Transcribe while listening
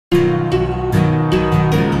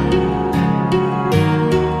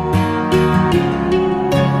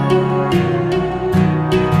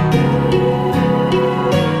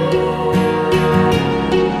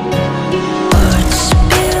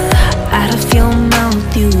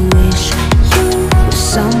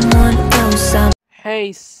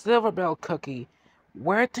Hey, Silverbell Cookie,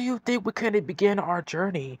 where do you think we can begin our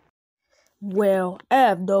journey? Well, I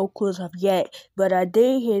have no clues of yet, but I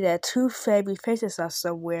did hear that two fairy faces are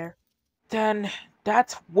somewhere. Then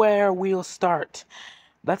that's where we'll start.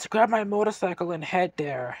 Let's grab my motorcycle and head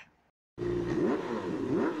there.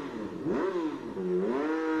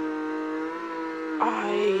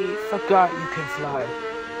 I forgot you can fly.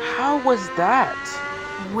 How was that?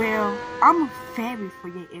 Well, I'm a fairy for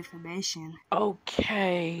your information.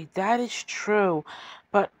 Okay, that is true.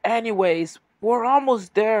 But anyways, we're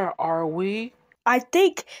almost there, are we? I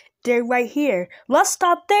think they're right here. Let's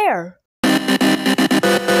stop there.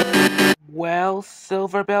 Well,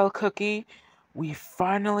 Silverbell Cookie, we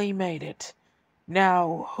finally made it.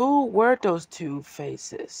 Now, who were those two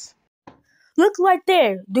faces? Look right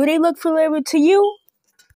there. Do they look familiar to you?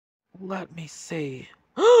 Let me see.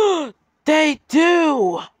 They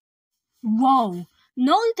do! Whoa.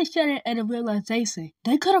 Knowing the shutter and the realization,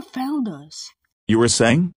 they could have found us. You were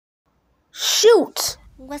saying? Shoot!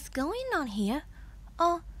 What's going on here?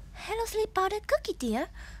 Oh, hello Sleep Powder Cookie dear.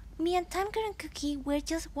 Me and Timer and Cookie were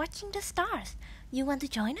just watching the stars. You want to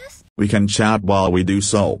join us? We can chat while we do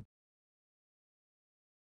so.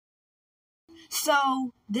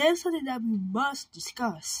 So, there's something that we must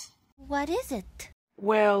discuss. What is it?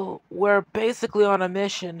 Well, we're basically on a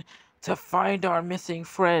mission to find our missing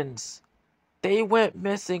friends. They went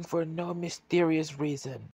missing for no mysterious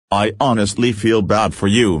reason. I honestly feel bad for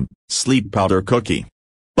you, Sleep Powder Cookie.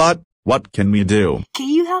 But, what can we do? Can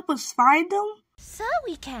you help us find them? So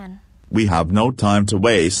we can. We have no time to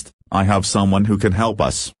waste. I have someone who can help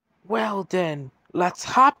us. Well then, let's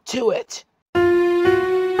hop to it.